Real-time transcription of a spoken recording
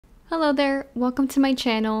Hello there, welcome to my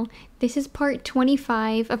channel. This is part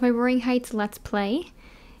 25 of my Roaring Heights Let's Play.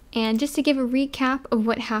 And just to give a recap of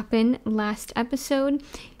what happened last episode,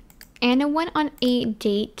 Anna went on a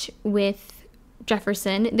date with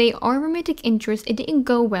Jefferson. They are romantic interests. It didn't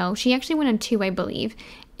go well. She actually went on 2, I believe.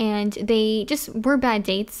 And they just were bad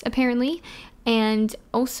dates, apparently. And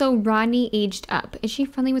also, Rodney aged up. Is she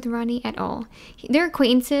friendly with Rodney at all? They're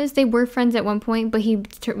acquaintances. They were friends at one point, but he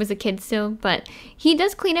was a kid still. But he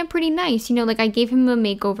does clean up pretty nice. You know, like I gave him a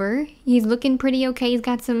makeover. He's looking pretty okay. He's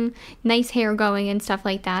got some nice hair going and stuff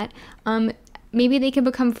like that. Maybe they could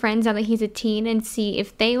become friends now that he's a teen and see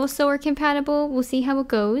if they also are compatible. We'll see how it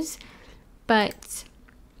goes. But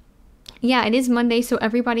yeah, it is Monday, so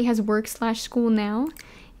everybody has work/school now.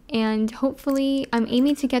 And hopefully, I'm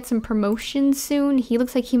aiming to get some promotions soon. He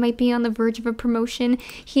looks like he might be on the verge of a promotion.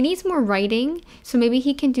 He needs more writing, so maybe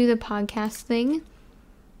he can do the podcast thing.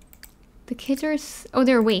 The kids are... Oh,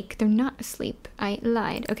 they're awake. They're not asleep. I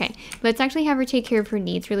lied. Okay, let's actually have her take care of her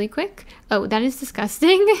needs really quick. Oh, that is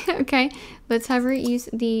disgusting. Okay, let's have her use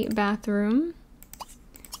the bathroom.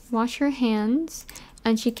 Wash her hands.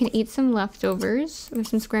 And she can eat some leftovers with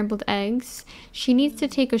some scrambled eggs. She needs to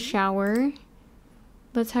take a shower.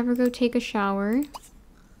 Let's have her go take a shower.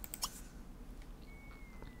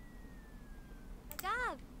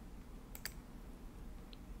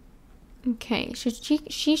 Okay,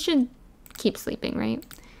 she should keep sleeping, right?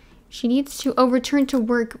 She needs to return to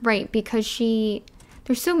work, right, because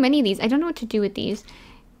there's so many of these. I don't know what to do with these.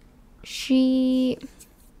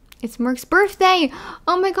 It's Mark's birthday!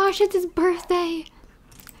 Oh my gosh, it's his birthday!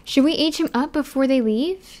 Should we age him up before they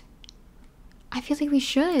leave? I feel like we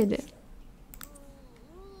should.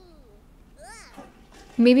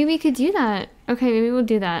 Maybe we could do that. Okay, maybe we'll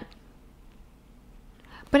do that.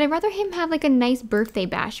 But I'd rather him have like a nice birthday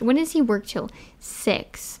bash. When does he work till?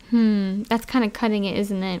 6. That's kind of cutting it,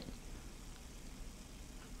 isn't it?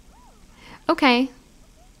 Okay.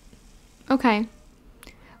 Okay.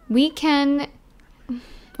 We can...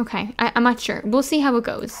 Okay, I'm not sure. We'll see how it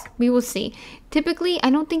goes. We will see. Typically,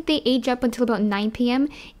 I don't think they age up until about 9 p.m.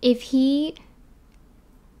 If he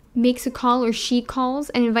makes a call or she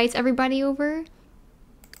calls and invites everybody over,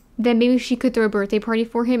 then maybe she could throw a birthday party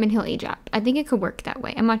for him and he'll age up. I think it could work that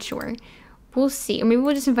way. I'm not sure. We'll see. Or maybe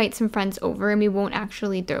we'll just invite some friends over and we won't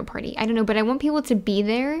actually throw a party. I don't know, but I want people to be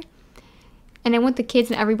there. And I want the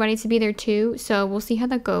kids and everybody to be there too. So we'll see how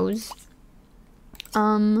that goes.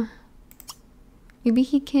 Maybe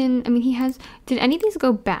he can... I mean, he has... Did any of these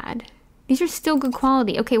go bad? These are still good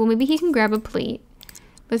quality. Okay, well, maybe he can grab a plate.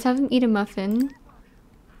 Let's have him eat a muffin.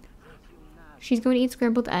 She's going to eat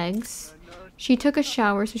scrambled eggs. She took a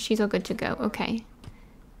shower, so she's all good to go. Okay.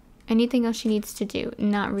 Anything else she needs to do?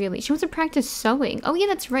 Not really. She wants to practice sewing. Oh, yeah,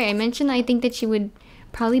 that's right. I mentioned I think that she would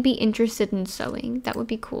probably be interested in sewing. That would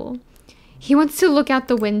be cool. He wants to look out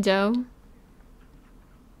the window.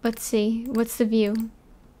 Let's see. What's the view?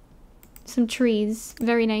 Some trees.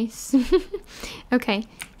 Very nice. Okay.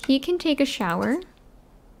 He can take a shower.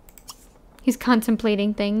 He's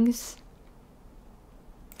contemplating things.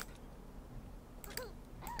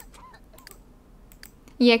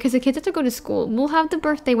 Yeah, because the kids have to go to school. We'll have the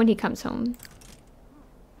birthday when he comes home.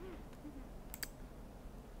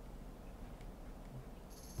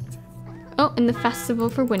 Oh, and the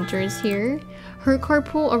festival for winter is here. Her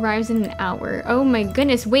carpool arrives in an hour. Oh my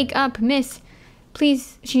goodness, wake up, miss.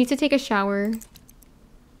 Please, she needs to take a shower.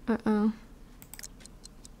 Uh-oh.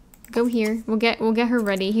 Go here. We'll get her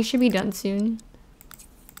ready. He should be done soon.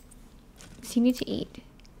 Does he need to eat?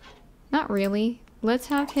 Not really. Let's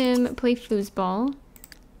have him play foosball.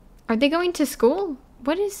 Are they going to school?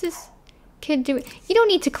 What is this kid doing? You don't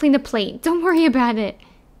need to clean the plate. Don't worry about it.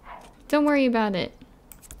 Don't worry about it.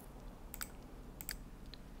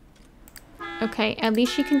 Okay, at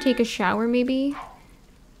least she can take a shower maybe.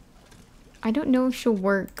 I don't know if she'll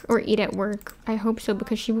work or eat at work. I hope so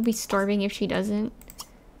because she will be starving if she doesn't.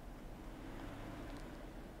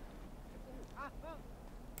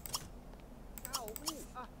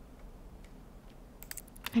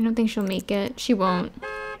 I don't think she'll make it. She won't.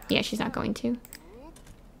 Yeah, she's not going to.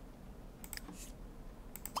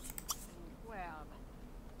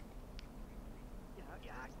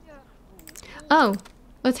 Oh,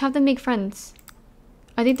 let's have them make friends.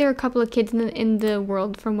 I think there are a couple of kids in the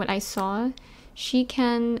world from what I saw. She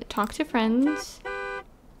can talk to friends.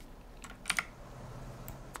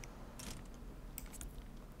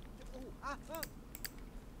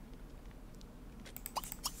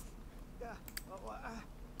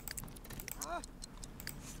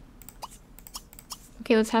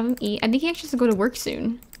 Okay, let's have him eat. I think he actually has to go to work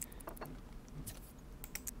soon.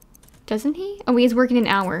 Doesn't he? Oh, he's working an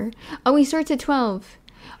hour. Oh, he starts at 12.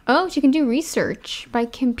 Oh, she can do research by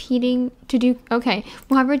competing to do... Okay,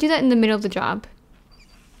 we'll have her do that in the middle of the job.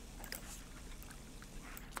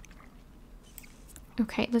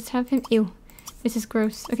 Okay, let's have him... Ew, this is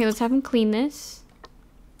gross. Okay, let's have him clean this.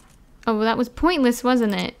 Oh, well, that was pointless,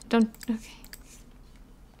 wasn't it? Don't... Okay.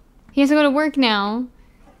 He has to go to work now.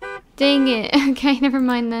 Dang it. Okay, never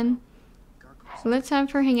mind then. So let's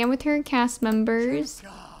have her hang out with her cast members.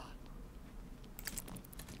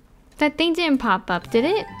 That thing didn't pop up, did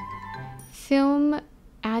it? Film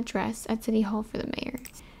address at City Hall for the mayor.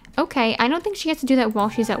 Okay, I don't think she has to do that while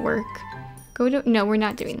she's at work. Go to... No, we're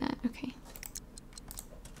not doing that. Okay.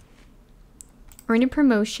 Earn a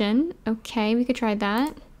promotion. Okay, we could try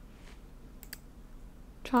that.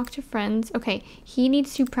 Talk to friends. Okay, he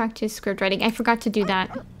needs to practice script writing. I forgot to do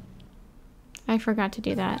that. I forgot to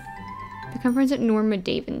do that. Become friends with Norma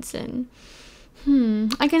Davidson.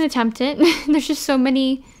 I can attempt it. There's just so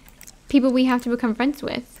many people we have to become friends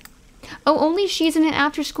with. Oh, only she's in an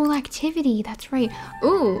after-school activity. That's right.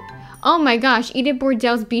 Ooh. Oh my gosh. Eat at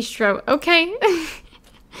Bordel's Bistro. Okay.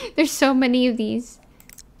 There's so many of these.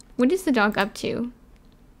 What is the dog up to?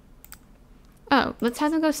 Oh, let's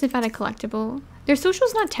have them go sniff out a collectible. Their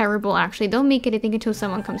social's not terrible, actually. They'll make it, I think, until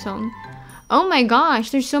someone comes home. Oh my gosh.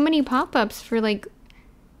 There's so many pop-ups for, like,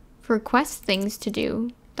 for quest things to do.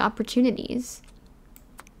 The opportunities.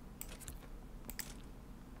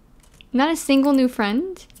 Not a single new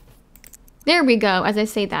friend? There we go, as I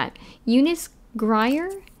say that. Eunice Grier?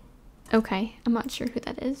 Okay, I'm not sure who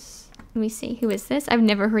that is. Let me see, who is this? I've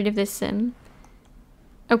never heard of this sim.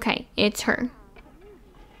 Okay, it's her.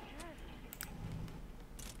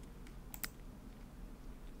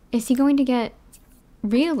 Is he going to get...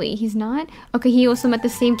 Really? He's not? Okay, he also met the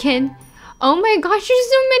same kid. Oh my gosh, there's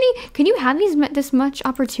so many! Can you have this much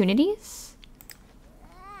opportunities?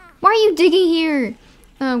 Why are you digging here?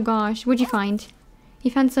 Oh gosh, what'd you find? He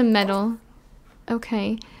found some metal.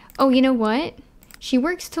 Okay. Oh, you know what? She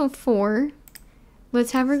works till 4.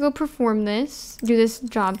 Let's have her go perform this. Do this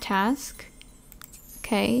job task.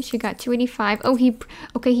 Okay, she got 285. Oh,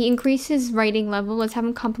 he increased his writing level. Let's have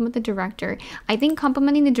him compliment the director. I think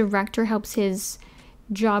complimenting the director helps his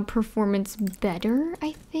job performance better,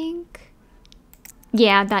 I think.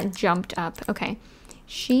 Yeah, that jumped up. Okay.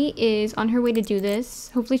 She is on her way to do this.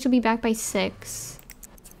 Hopefully she'll be back by 6.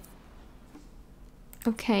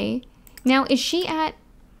 Okay. Now, is she at...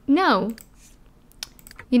 No.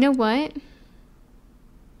 You know what?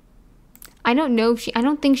 I don't know if she... I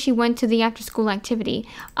don't think she went to the after-school activity.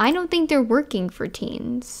 I don't think they're working for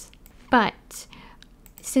teens. But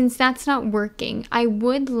since that's not working, I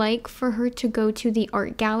would like for her to go to the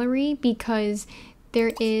art gallery because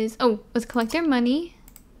there is... Oh, let's collect their money.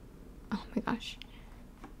 Oh my gosh.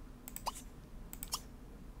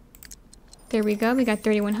 There we go. We got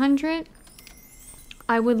 3,100.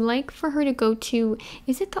 I would like for her to go to...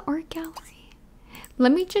 Is it the art gallery?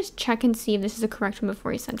 Let me just check and see if this is a correct one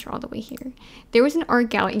before I send her all the way here. There was an art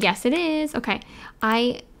gallery. Yes, it is. Okay.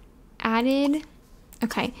 I added...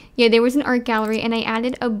 Okay. Yeah, there was an art gallery and I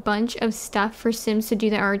added a bunch of stuff for Sims to do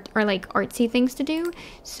that are like artsy things to do.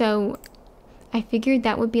 So I figured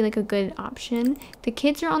that would be like a good option. The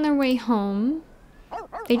kids are on their way home.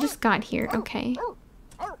 They just got here. Okay.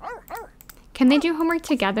 Can they do homework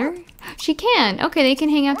together? She can. Okay, they can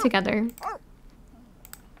hang out together.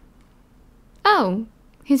 Oh,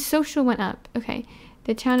 his social went up. Okay,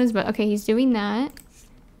 the town is... Okay, he's doing that.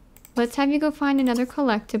 Let's have you go find another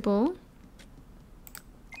collectible.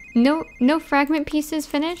 No fragment pieces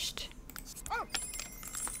finished?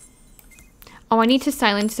 Oh, I need to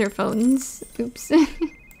silence their phones. Oops.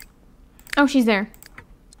 Oh, she's there.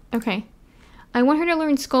 Okay. I want her to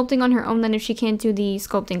learn sculpting on her own then if she can't do the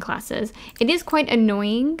sculpting classes. It is quite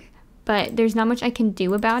annoying, but there's not much I can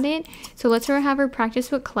do about it. So let's have her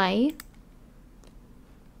practice with clay.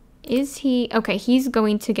 Is he... Okay, he's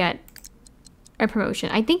going to get a promotion.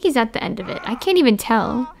 I think he's at the end of it. I can't even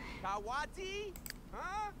tell.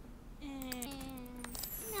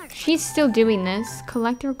 She's still doing this.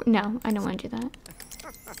 Collector... No, I don't want to do that.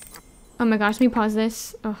 Oh my gosh, let me pause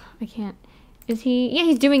this. Oh, I can't. Is he... Yeah,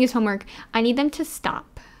 he's doing his homework. I need them to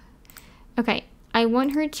stop. Okay, I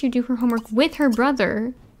want her to do her homework with her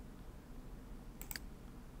brother.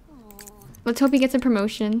 Let's hope he gets a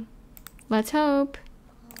promotion. Let's hope.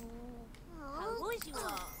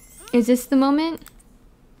 Is this the moment?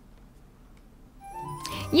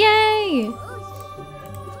 Yay!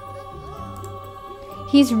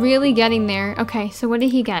 He's really getting there. Okay, so what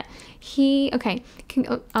did he get? Okay,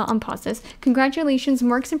 I'll unpause this. Congratulations,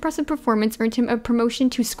 Mark's impressive performance earned him a promotion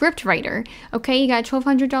to scriptwriter. Okay, you got a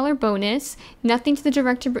 $1,200 bonus. Nothing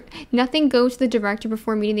goes to the director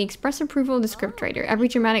before meeting the express approval of the scriptwriter. Every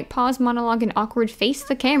dramatic pause, monologue, and awkward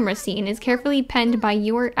face-the-camera scene is carefully penned by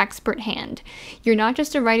your expert hand. You're not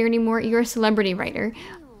just a writer anymore, you're a celebrity writer.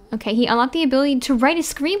 Okay, he unlocked the ability to write a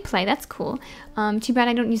screenplay. That's cool. Too bad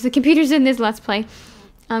I don't use the computers in this Let's Play.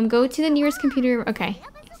 Go to the nearest computer. Okay.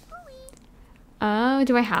 Oh,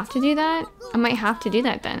 do I have to do that? I might have to do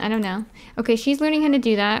that then. I don't know. Okay, she's learning how to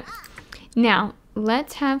do that. Now,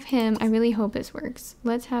 let's have him. I really hope this works.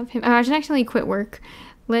 Let's have him. Oh, I should actually quit work.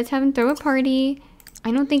 Let's have him throw a party.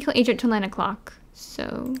 I don't think he'll age up till 9 o'clock.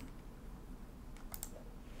 So.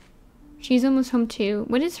 She's almost home too.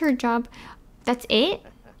 What is her job? That's it?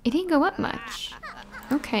 It didn't go up much.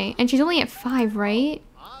 Okay, and she's only at 5, right?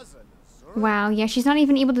 Wow, yeah, she's not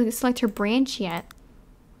even able to select her branch yet.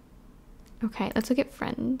 Okay, let's look at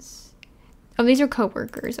friends. Oh, these are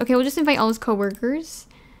co-workers. Okay, we'll just invite all his co-workers.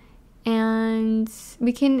 And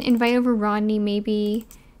we can invite over Rodney, maybe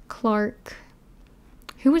Clark.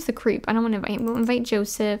 Who was the creep? I don't want to invite him. We'll invite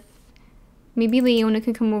Joseph. Maybe Leona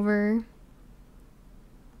could come over.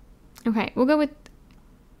 Okay, we'll go with...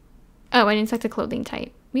 Oh, I didn't select a clothing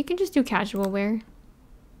type. We can just do casual wear.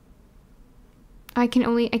 I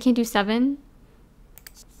can't do 7.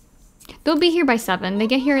 They'll be here by 7. They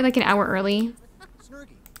get here like an hour early.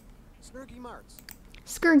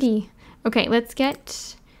 Skirgy. Okay, let's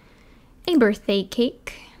get a birthday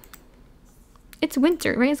cake. It's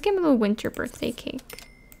winter, right? Let's give him a little winter birthday cake.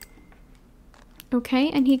 Okay,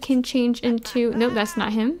 and he can change into... Nope, that's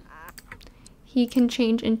not him. He can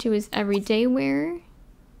change into his everyday wear.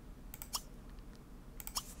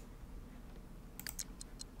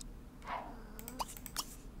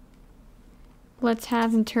 Let's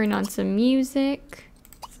have him turn on some music.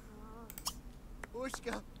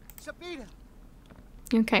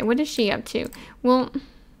 Okay, what is she up to? Well...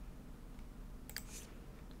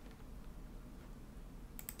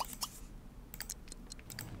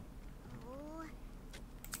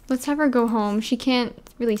 Let's have her go home. She can't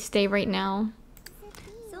really stay right now.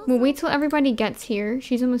 We'll wait till everybody gets here.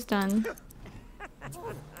 She's almost done.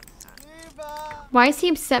 Why is he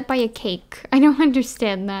upset by a cake? I don't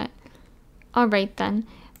understand that. Alright then.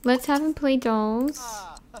 Let's have him play dolls.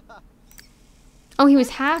 Oh, he was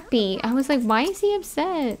happy. I was like, why is he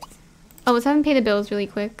upset? Oh, let's have him pay the bills really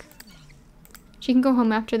quick. She can go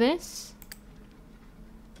home after this.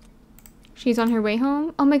 She's on her way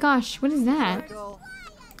home. Oh my gosh, what is that?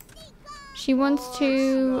 She wants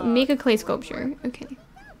to make a clay sculpture. Okay.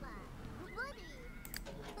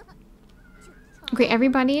 Okay,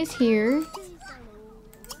 everybody is here.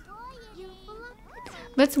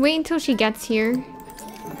 Let's wait until she gets here.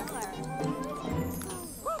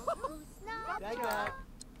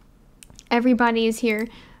 Everybody is here.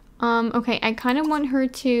 Okay, I kind of want her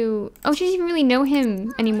to... Oh, she doesn't even really know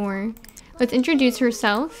him anymore. Let's introduce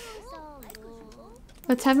herself.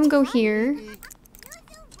 Let's have him go here.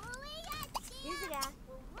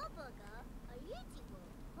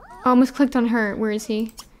 I almost clicked on her. Where is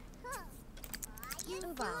he?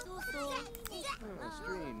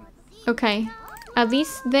 Okay. At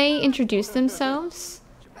least they introduced themselves.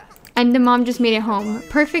 And the mom just made it home.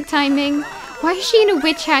 Perfect timing. Why is she in a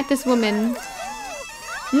witch hat, this woman?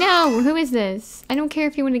 No! Who is this? I don't care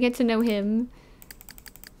if you want to get to know him.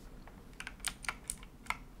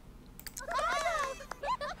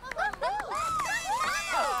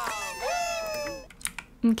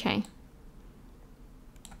 Okay.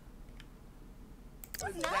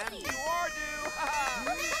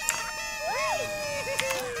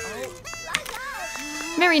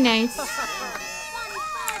 Very nice.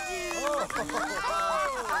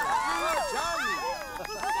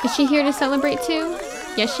 Is she here to celebrate too?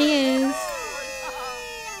 Yes, she is.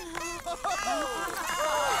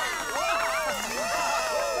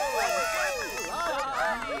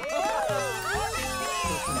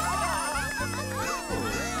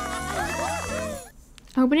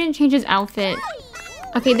 I hope it didn't change his outfit.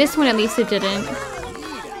 Okay, this one at least it didn't.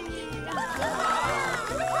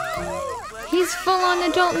 He's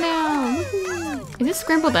full-on adult now. Is this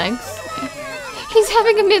scrambled eggs? He's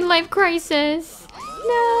having a midlife crisis.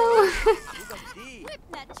 No.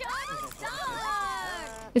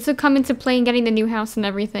 This will come into play in getting the new house and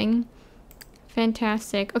everything.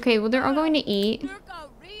 Fantastic. Okay, well they're all going to eat.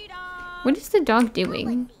 What is the dog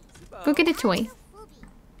doing? Go get a toy.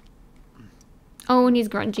 Oh, and he's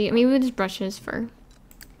grungy. Maybe we'll just brush his fur.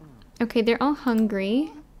 Okay, they're all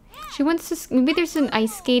hungry. She wants to... Maybe there's an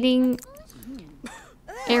ice skating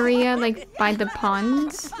area, like by the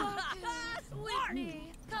ponds.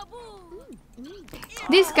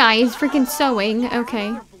 This guy is freaking sewing.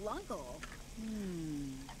 Okay.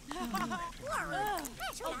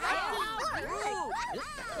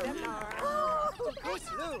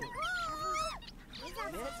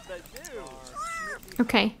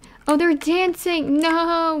 Okay. Oh, they're dancing.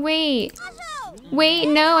 No, wait. Wait,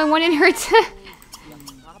 no, I wanted her to...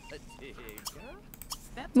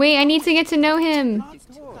 Wait, I need to get to know him.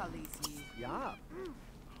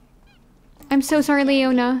 I'm so sorry,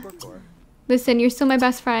 Leona. Listen, you're still my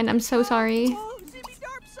best friend. I'm so sorry.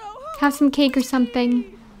 Have some cake or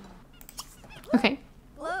something. Okay.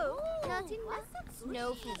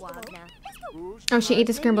 Oh, she ate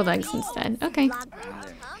the scrambled eggs instead. Okay.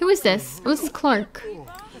 Who is this? Oh, this is Clark.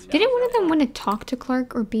 Didn't one of them want to talk to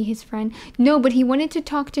Clark or be his friend? No, but he wanted to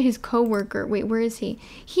talk to his coworker. Wait, where is he?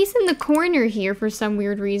 He's in the corner here for some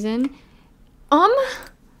weird reason.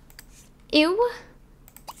 Ew.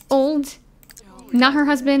 Old. Not her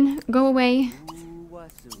husband. Go away.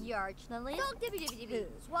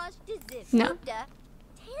 No.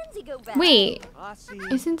 Wait.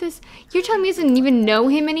 Isn't this... You're telling me he doesn't even know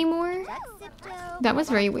him anymore? That was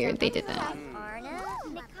very weird they did that.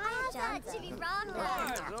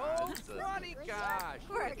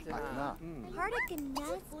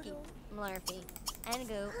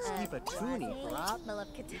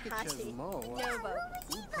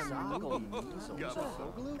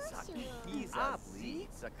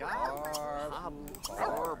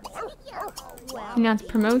 Announce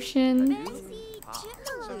promotion.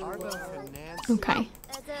 Okay.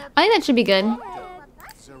 I think that should be good.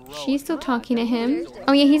 She's still talking to him.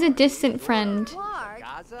 Oh yeah, he's a distant friend.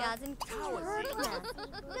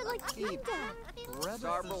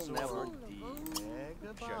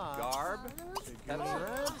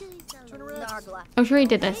 Oh, sure he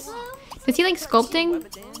did this. Does he like sculpting?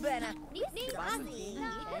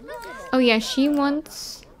 Oh yeah, she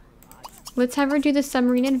wants... Let's have her do the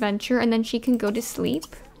submarine adventure and then she can go to sleep.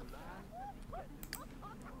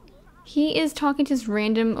 He is talking to this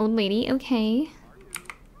random old lady. Okay.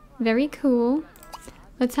 Very cool.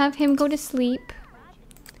 Let's have him go to sleep.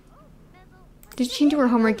 Did she do her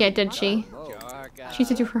homework yet, did she? She needs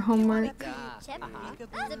to do her homework.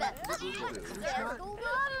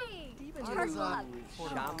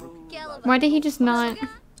 Why did he just not...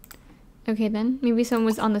 Okay then, maybe someone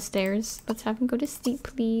was on the stairs. Let's have him go to sleep,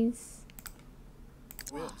 please.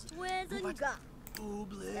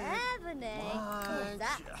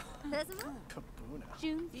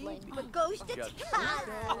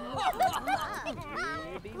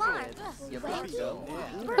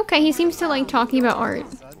 Okay, he seems to like talking about art.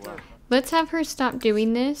 Let's have her stop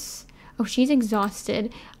doing this. Oh, she's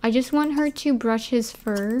exhausted. I just want her to brush his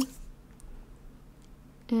fur.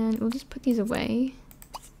 And we'll just put these away.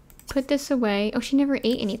 Put this away. Oh, she never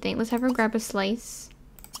ate anything. Let's have her grab a slice.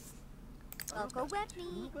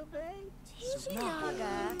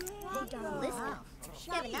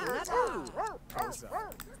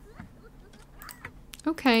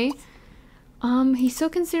 Okay. He's still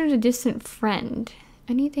considered a distant friend.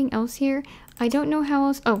 Anything else here? I don't know how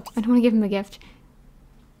else. Oh, I don't want to give him a gift.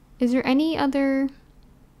 Is there any other...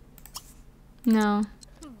 No.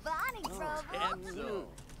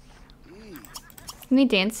 Can they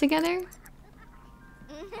dance together?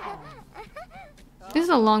 This is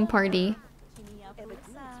a long party.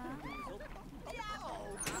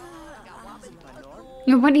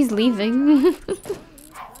 Nobody's leaving.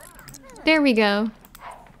 There we go.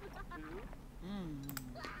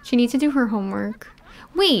 She needs to do her homework.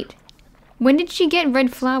 Wait! When did she get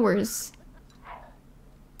red flowers?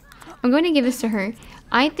 I'm going to give this to her.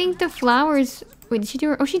 I think the flowers... Wait, did she do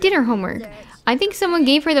her... Oh, she did her homework. I think someone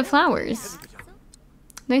gave her the flowers.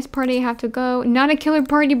 Nice party, I have to go. Not a killer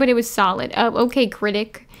party, but it was solid. Oh, okay,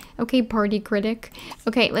 critic. Okay, party critic.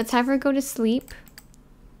 Okay, let's have her go to sleep.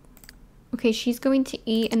 Okay, she's going to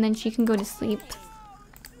eat and then she can go to sleep.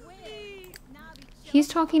 He's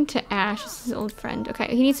talking to Ash, this is his old friend. Okay,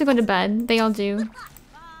 he needs to go to bed. They all do.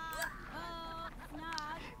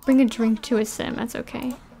 Bring a drink to a sim, that's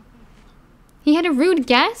okay. He had a rude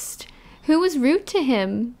guest? Who was rude to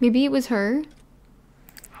him? Maybe it was her?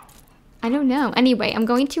 I don't know. Anyway, I'm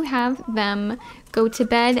going to have them go to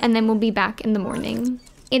bed and then we'll be back in the morning.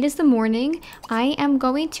 It is the morning. I am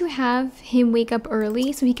going to have him wake up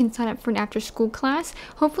early so he can sign up for an after-school class.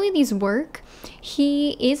 Hopefully these work.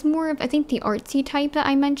 He is more of, I think, the artsy type that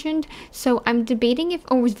I mentioned. So I'm debating if...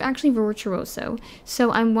 Oh, it was actually virtuoso.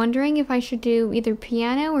 So I'm wondering if I should do either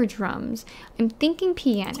piano or drums. I'm thinking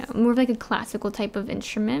piano. More of like a classical type of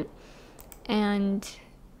instrument. And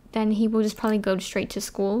then he will just probably go straight to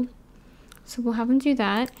school. So we'll have him do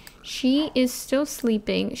that. She is still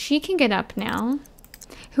sleeping. She can get up now.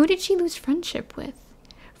 Who did she lose friendship with?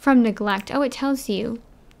 From neglect. Oh, it tells you.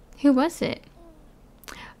 Who was it?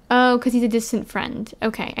 Oh, because he's a distant friend.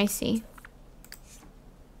 Okay, I see.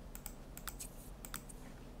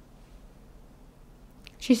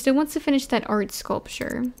 She still wants to finish that art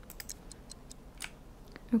sculpture.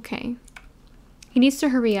 Okay. He needs to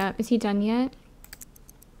hurry up. Is he done yet?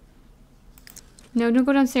 No, don't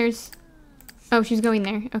go downstairs. Oh, she's going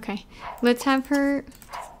there. Okay. Let's have her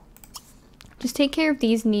just take care of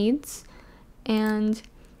these needs. And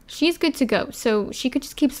she's good to go. So she could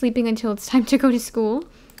just keep sleeping until it's time to go to school.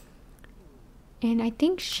 And I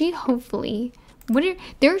think she hopefully...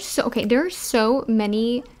 there are so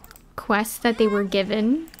many quests that they were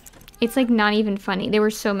given. It's like not even funny. There were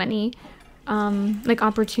so many like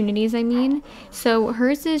opportunities, I mean. So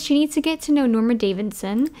hers is she needs to get to know Norma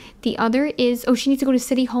Davidson. The other is she needs to go to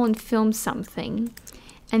City Hall and film something.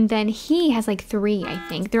 And then he has like 3, I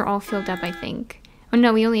think. They're all filled up, I think. Oh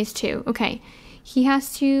no, he only has 2. Okay. He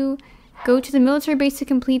has to go to the military base to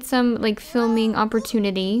complete some like filming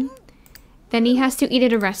opportunity. Then he has to eat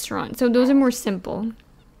at a restaurant. So those are more simple.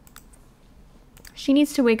 She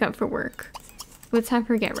needs to wake up for work. Let's have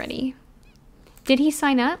her get ready. Did he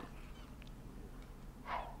sign up?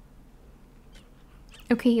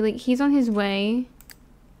 Okay, like he's on his way.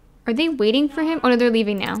 Are they waiting for him? Oh no, they're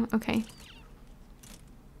leaving now. Okay.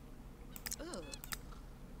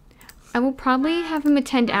 I will probably have him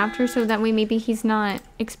attend after so that way maybe he's not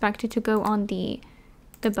expected to go on the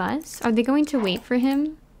bus. Are they going to wait for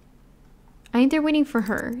him? I think they're waiting for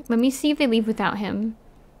her. Let me see if they leave without him.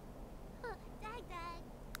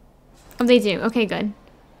 Oh, they do. Okay, good.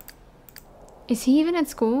 Is he even at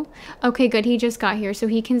school? Okay, good. He just got here, so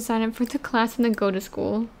he can sign up for the class and then go to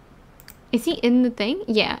school. Is he in the thing?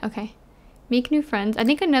 Yeah, okay. Make new friends. I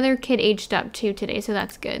think another kid aged up too today, so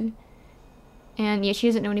that's good. And yeah, she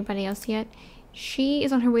doesn't know anybody else yet. She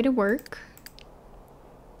is on her way to work.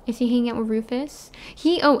 Is he hanging out with Rufus?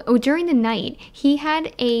 During the night, he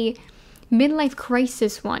had a midlife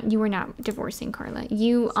crisis one. You were not divorcing, Carla.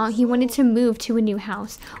 He wanted to move to a new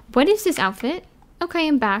house. What is this outfit? Okay,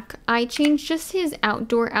 I'm back. I changed just his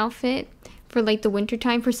outdoor outfit for like the winter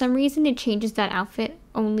time. For some reason, it changes that outfit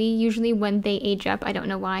only usually when they age up. I don't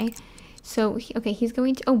know why. So, okay, he's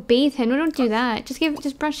going to... Oh, bathe him. No, don't do that.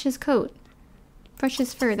 Just brush his coat. Brush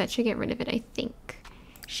his fur. That should get rid of it, I think.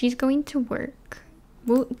 She's going to work.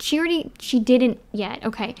 Well, she didn't yet.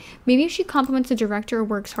 Okay. Maybe if she compliments the director or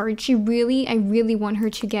works hard, I really want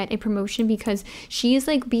her to get a promotion because she is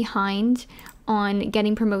like behind on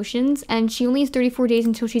getting promotions and she only has 34 days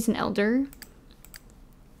until she's an elder.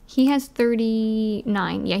 He has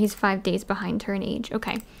 39. Yeah, he's 5 days behind her in age.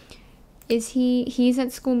 Okay. He's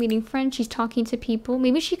at school meeting friends. She's talking to people.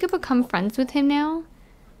 Maybe she could become friends with him now.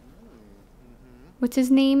 What's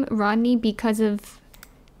his name? Rodney, because of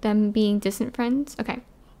them being distant friends. Okay.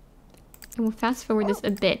 And we'll fast forward this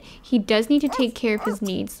a bit. He does need to take care of his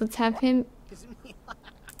needs. Let's have him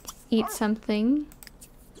eat something.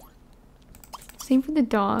 Same for the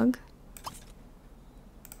dog.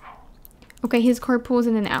 Okay, his carpool is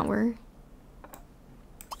in an hour.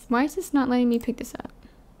 Why is this not letting me pick this up?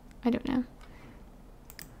 I don't know.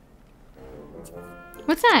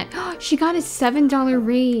 What's that? She got a $7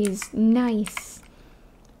 raise. Nice.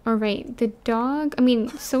 Alright, the dog, I mean,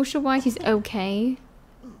 social-wise, he's okay.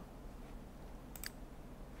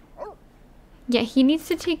 Yeah, he needs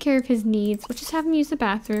to take care of his needs. Let's just have him use the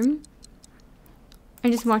bathroom.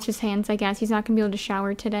 And just wash his hands, I guess. He's not going to be able to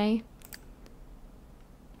shower today.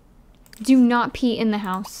 Do not pee in the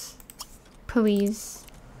house. Please.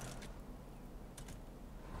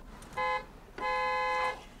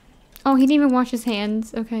 Oh, he didn't even wash his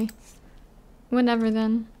hands. Okay. Whatever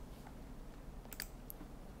then.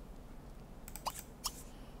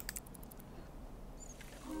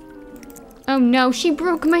 Oh no, she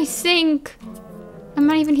broke my sink! I'm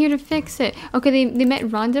not even here to fix it. Okay, they met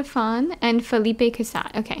Rhonda Fawn and Felipe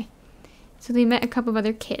Casat. Okay. So they met a couple of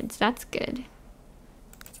other kids. That's good.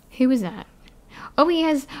 Who was that? Oh, he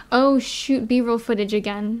has... Oh, shoot, B-roll footage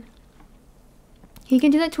again. He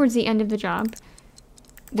can do that towards the end of the job.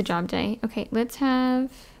 The job day. Okay, let's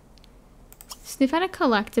have... Sniff out a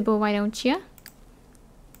collectible, why don't you?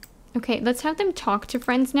 Okay, let's have them talk to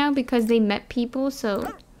friends now because they met people,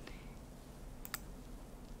 so...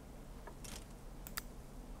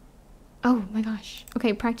 Oh my gosh.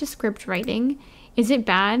 Okay, practice script writing. Is it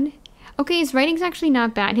bad? Okay, his writing's actually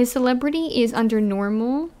not bad. His celebrity is under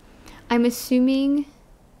normal. I'm assuming...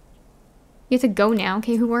 You have to go now.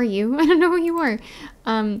 Okay, who are you? I don't know who you are.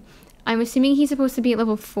 I'm assuming he's supposed to be at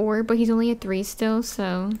level 4, but he's only at 3 still,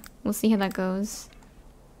 so... We'll see how that goes.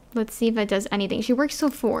 Let's see if that does anything. She works till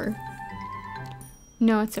 4.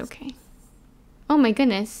 No, it's okay. Oh my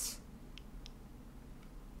goodness.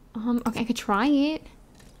 Okay, I could try it.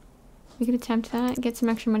 We could attempt that. Get some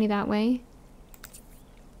extra money that way.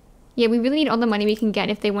 Yeah, we really need all the money we can get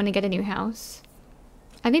if they want to get a new house.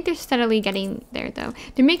 I think they're steadily getting there, though.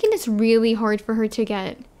 They're making this really hard for her to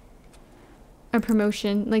get a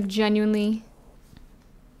promotion. Like, genuinely.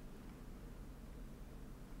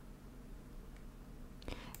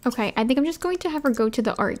 Okay, I think I'm just going to have her go to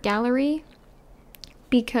the art gallery.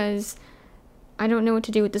 Because I don't know what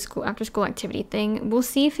to do with the school after school activity thing. We'll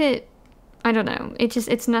see if it... I don't know.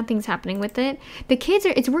 It's nothing's happening with it. The kids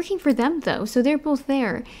are, it's working for them though, so they're both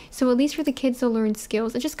there. So at least for the kids they'll learn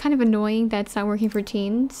skills. It's just kind of annoying that it's not working for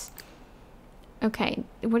teens. Okay,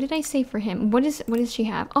 what did I say for him? What does she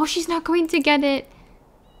have? Oh, she's not going to get it.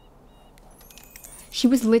 She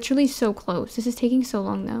was literally so close. This is taking so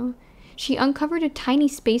long though. She uncovered a tiny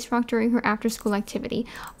space rock during her after-school activity.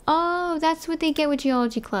 Oh, that's what they get with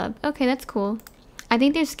Geology Club. Okay, that's cool. I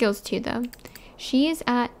think there's skills too though. She is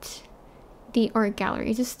at the art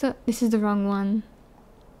gallery. This is the wrong one.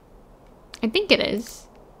 I think it is.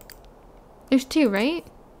 There's 2, right?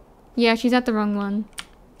 Yeah, she's at the wrong one.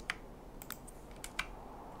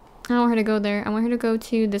 I don't want her to go there. I want her to go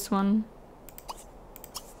to this one.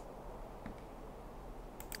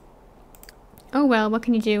 Oh well, what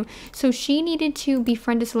can you do? So she needed to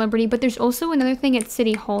befriend a celebrity, but there's also another thing at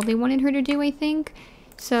City Hall they wanted her to do, I think.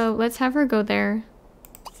 So let's have her go there.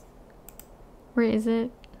 Where is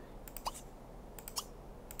it?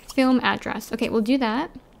 Film address. Okay, we'll do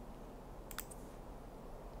that.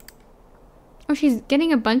 Oh, she's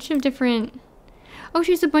getting a bunch of different... Oh,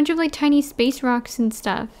 she's a bunch of like tiny space rocks and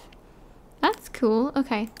stuff. That's cool.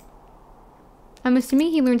 Okay. I'm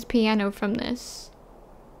assuming he learns piano from this.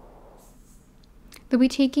 They'll be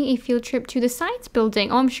taking a field trip to the science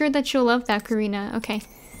building. Oh, I'm sure that she'll love that, Karina. Okay.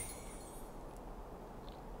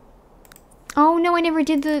 Oh, no, I never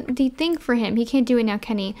did the thing for him. He can't do it now,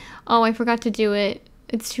 can he? Oh, I forgot to do it.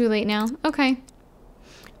 It's too late now. Okay.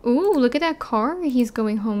 Ooh, look at that car he's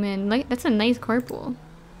going home in. Like, that's a nice carpool.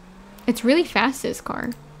 It's really fast, this car.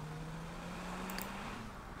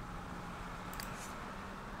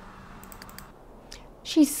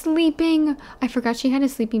 She's sleeping. I forgot she had a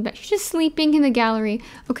sleeping bag. She's just sleeping in the gallery.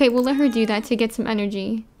 Okay, we'll let her do that to get some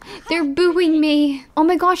energy. They're booing me. Oh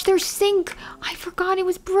my gosh, their sink. I forgot it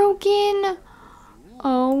was broken.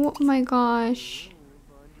 Oh my gosh.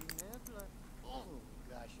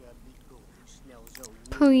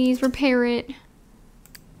 Please repair it.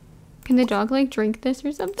 Can the dog like drink this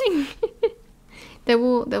or something? that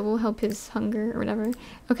will help his hunger or whatever.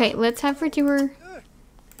 Okay, let's have her do her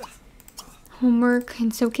homework,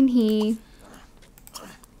 and so can he.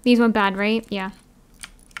 These went bad, right? Yeah.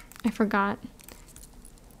 I forgot.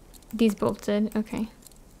 These both did. Okay.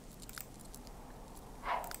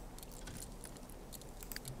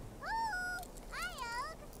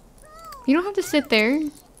 You don't have to sit there.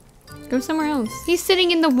 Go somewhere else. He's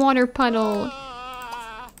sitting in the water puddle.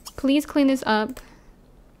 Please clean this up.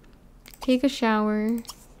 Take a shower.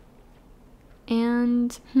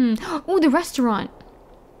 And, oh, the restaurant.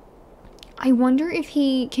 I wonder if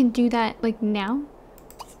he can do that, like, now?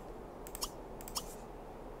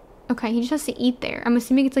 Okay, he just has to eat there. I'm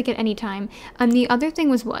assuming it's, like, at any time. And the other thing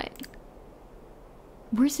was what?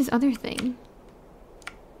 Where's his other thing?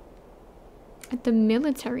 At the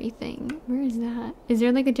military thing. Where is that? Is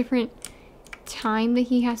there, like, a different time that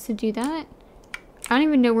he has to do that? I don't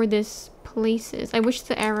even know where this place is. I wish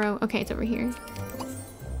the arrow... Okay, it's over here.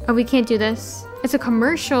 Oh, we can't do this. It's a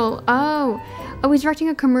commercial. Oh. Oh, he's directing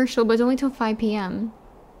a commercial, but it's only till 5 p.m.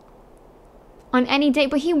 On any day,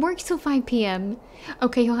 but he works till 5 p.m.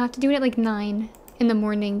 Okay, he'll have to do it at like 9 in the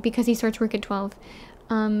morning because he starts work at 12.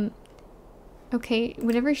 Okay,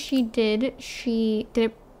 whatever she did, she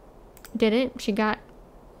did it. She got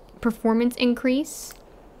performance increase.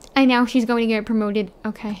 And now she's going to get promoted.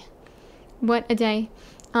 Okay. What a day.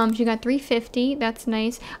 She got 350. That's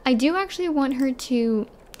nice. I do actually want her to...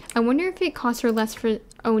 I wonder if it costs her less for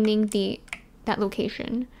owning that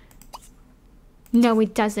location. No,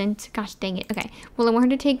 it doesn't. Gosh dang it. Okay. Well, I want her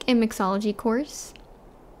to take a mixology course.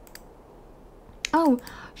 Oh,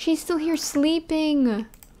 she's still here sleeping.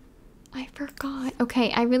 I forgot.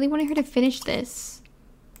 Okay, I really wanted her to finish this.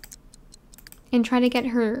 And try to get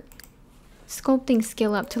her sculpting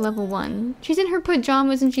skill up to level 1. She's in her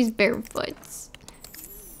pajamas and she's barefoot.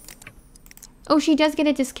 Oh, she does get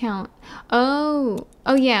a discount. Oh.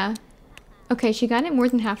 Oh, yeah. Okay, she got it more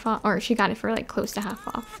than half off. Or she got it for like close to half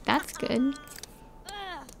off. That's good.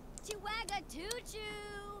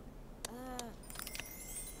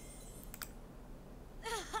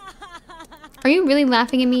 Are you really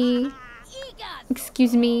laughing at me?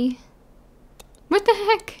 Excuse me. What the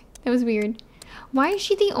heck? That was weird. Why is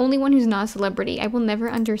she the only one who's not a celebrity? I will never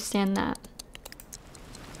understand that.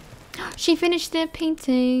 She finished the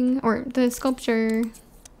painting, or the sculpture.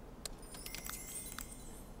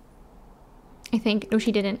 I think. No,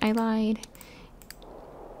 she didn't. I lied.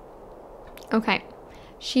 Okay.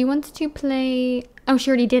 She wants to play... Oh, she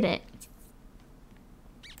already did it.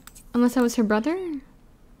 Unless that was her brother?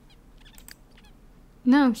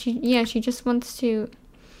 No, she just wants to...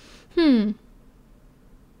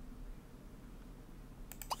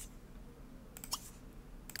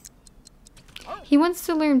 He wants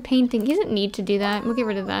to learn painting. He doesn't need to do that. We'll get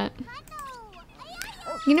rid of that.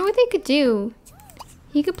 You know what they could do?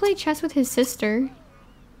 He could play chess with his sister.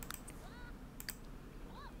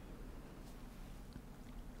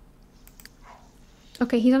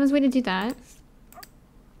 Okay, he's on his way to do that.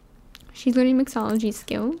 She's learning mixology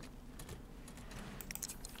skill.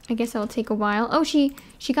 I guess that'll take a while. Oh, she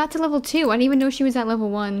got to level 2. I didn't even know she was at level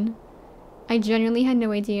 1. I genuinely had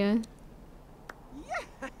no idea.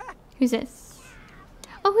 Who's this?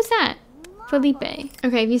 Oh, who's that? Felipe.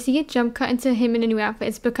 Okay, if you see a jump cut into him in a new outfit,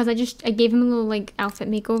 it's because I gave him a little like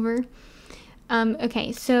outfit makeover.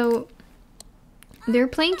 Okay, so they're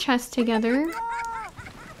playing chess together.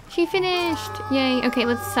 She finished! Yay. Okay,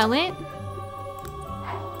 let's sell it.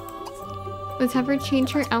 Let's have her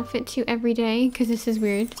change her outfit to everyday, because this is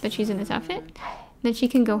weird that she's in this outfit. Then she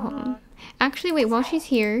can go home. Actually, wait, while she's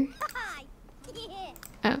here...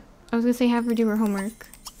 Oh, I was gonna say have her do her homework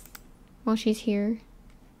while she's here.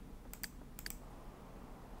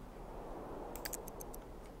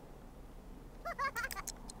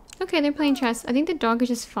 Okay, they're playing chess. I think the dog is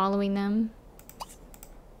just following them.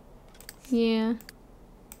 Yeah.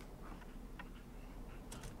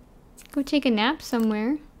 Go take a nap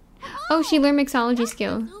somewhere. Oh, she learned mixology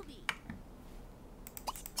skill.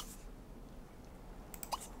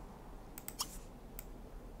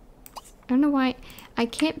 I don't know why I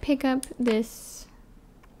can't pick up this.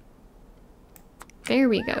 There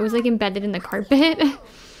we go. It was like embedded in the carpet.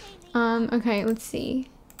 Okay, let's see.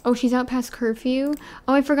 Oh, she's out past curfew.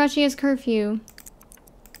 Oh, I forgot she has curfew.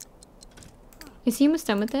 Is he almost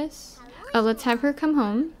done with this? Oh, let's have her come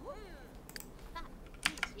home.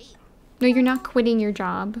 No, you're not quitting your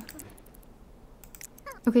job.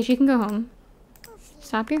 Okay, she can go home.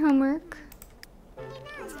 Stop your homework.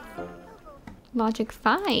 Logic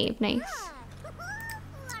 5. Nice.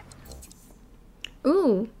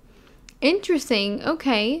 Ooh. Interesting.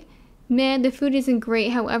 Okay. Man, the food isn't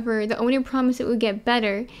great. However, the owner promised it would get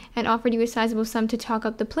better and offered you a sizable sum to talk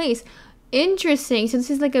up the place. Interesting. So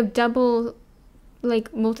this is like a double,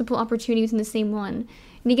 like multiple opportunities in the same one.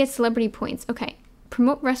 And he gets celebrity points. Okay.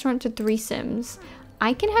 Promote restaurant to 3 Sims.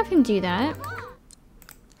 I can have him do that.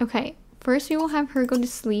 Okay. First, we will have her go to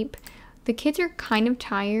sleep. The kids are kind of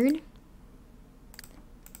tired.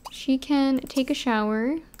 She can take a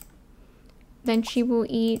shower. Then she will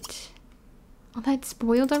eat... Oh, that's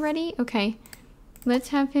spoiled already? Okay. Let's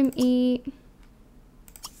have him eat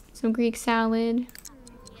some Greek salad.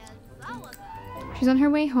 She's on her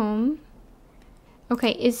way home.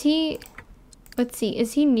 Okay, is he... Let's see.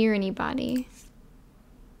 Is he near anybody?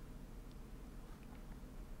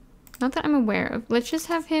 Not that I'm aware of. Let's just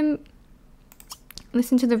have him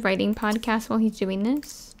listen to the writing podcast while he's doing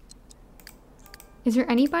this. Is there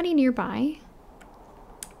anybody nearby?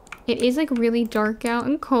 It is like really dark out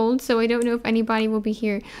and cold, so I don't know if anybody will be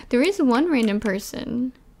here. There is one random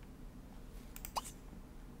person.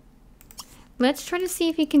 Let's try to see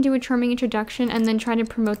if he can do a charming introduction and then try to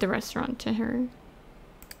promote the restaurant to her.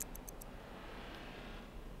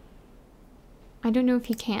 I don't know if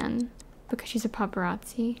he can because she's a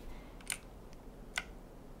paparazzi.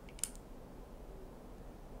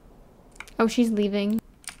 Oh, she's leaving.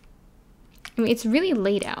 I mean, it's really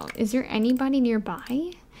late out. Is there anybody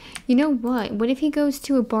nearby? You know what? What if he goes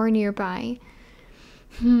to a bar nearby?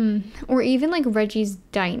 Or even like Reggie's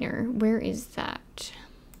Diner. Where is that?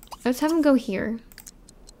 Let's have him go here.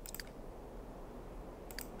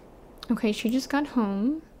 Okay, she just got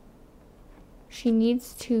home. She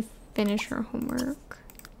needs to finish her homework.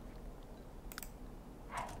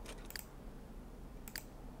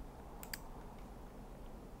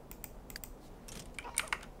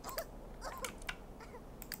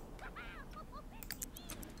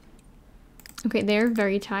 Okay, they're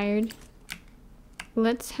very tired.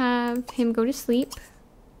 Let's have him go to sleep.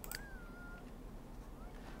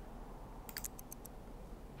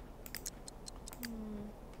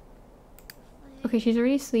 Okay, she's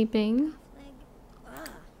already sleeping.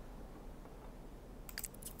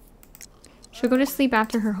 She'll go to sleep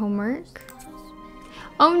after her homework.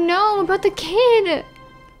 Oh no, about the kid!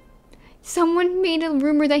 Someone made a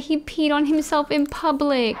rumor that he peed on himself in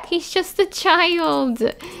public. He's just a child.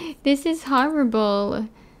 This is horrible.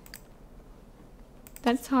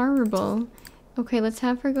 That's horrible. Okay, let's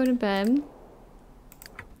have her go to bed.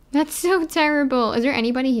 That's so terrible. Is there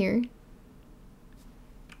anybody here?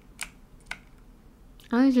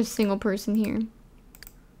 Oh, there's just a single person here.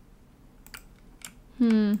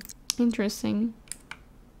 Interesting.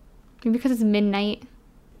 Maybe because it's midnight.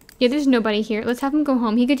 Yeah, there's nobody here. Let's have him go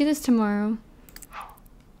home. He could do this tomorrow.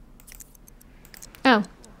 Oh.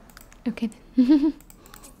 Okay.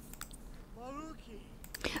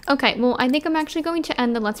 Okay, well, I think I'm actually going to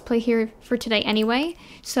end the Let's Play here for today anyway.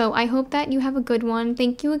 So I hope that you have a good one.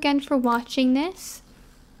 Thank you again for watching this.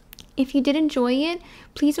 If you did enjoy it,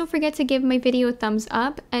 please don't forget to give my video a thumbs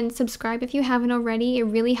up and subscribe if you haven't already. It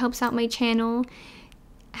really helps out my channel.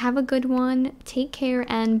 Have a good one. Take care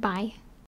and bye.